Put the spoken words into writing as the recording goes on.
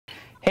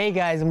Hey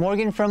guys,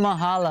 Morgan from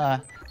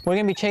Mahala. We're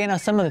going to be checking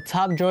out some of the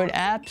top Droid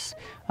apps.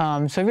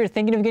 So if you're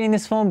thinking of getting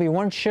this phone but you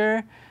weren't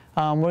sure,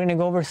 we're going to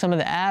go over some of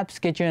the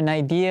apps, get you an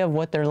idea of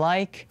what they're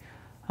like.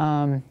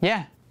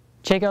 Yeah,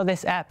 check out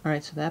this app.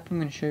 Alright, so the app I'm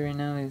going to show you right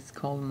now is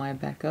called My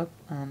Backup.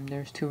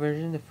 There's two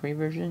versions, the free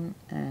version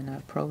and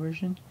a pro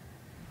version.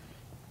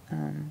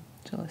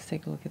 So let's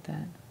take a look at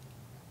that.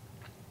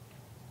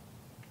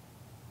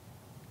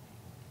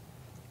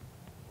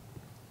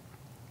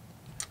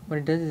 What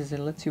it does is it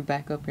lets you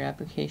back up your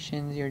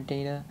applications, your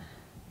data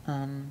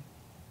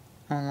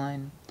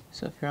online.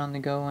 So if you're on the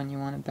go and you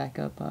want to back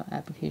up an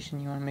application,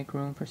 you want to make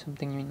room for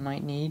something you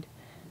might need,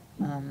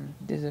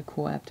 this is a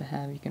cool app to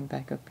have. You can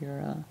back up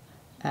your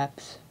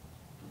apps.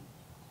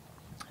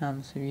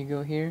 So you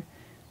go here,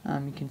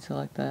 you can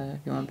select if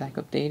you want to back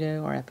up data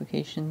or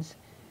applications,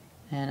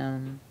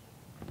 and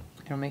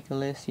it'll make a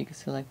list. You can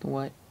select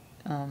what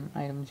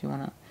items you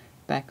want to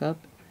back up,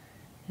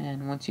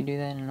 and once you do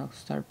that, it'll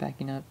start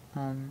backing up.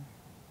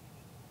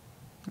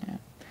 Yeah.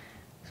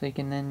 So you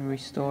can then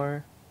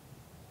restore.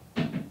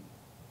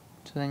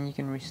 So then you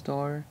can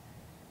restore,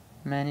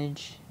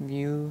 manage,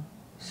 view,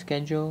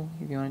 schedule.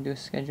 If you want to do a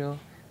schedule,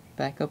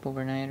 backup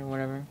overnight or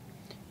whatever,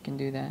 you can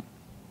do that.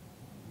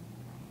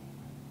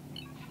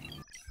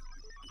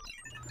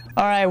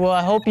 Alright, well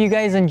I hope you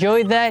guys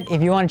enjoyed that.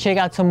 If you want to check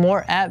out some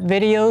more app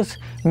videos,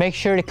 make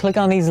sure to click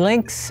on these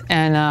links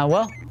and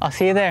well, I'll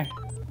see you there.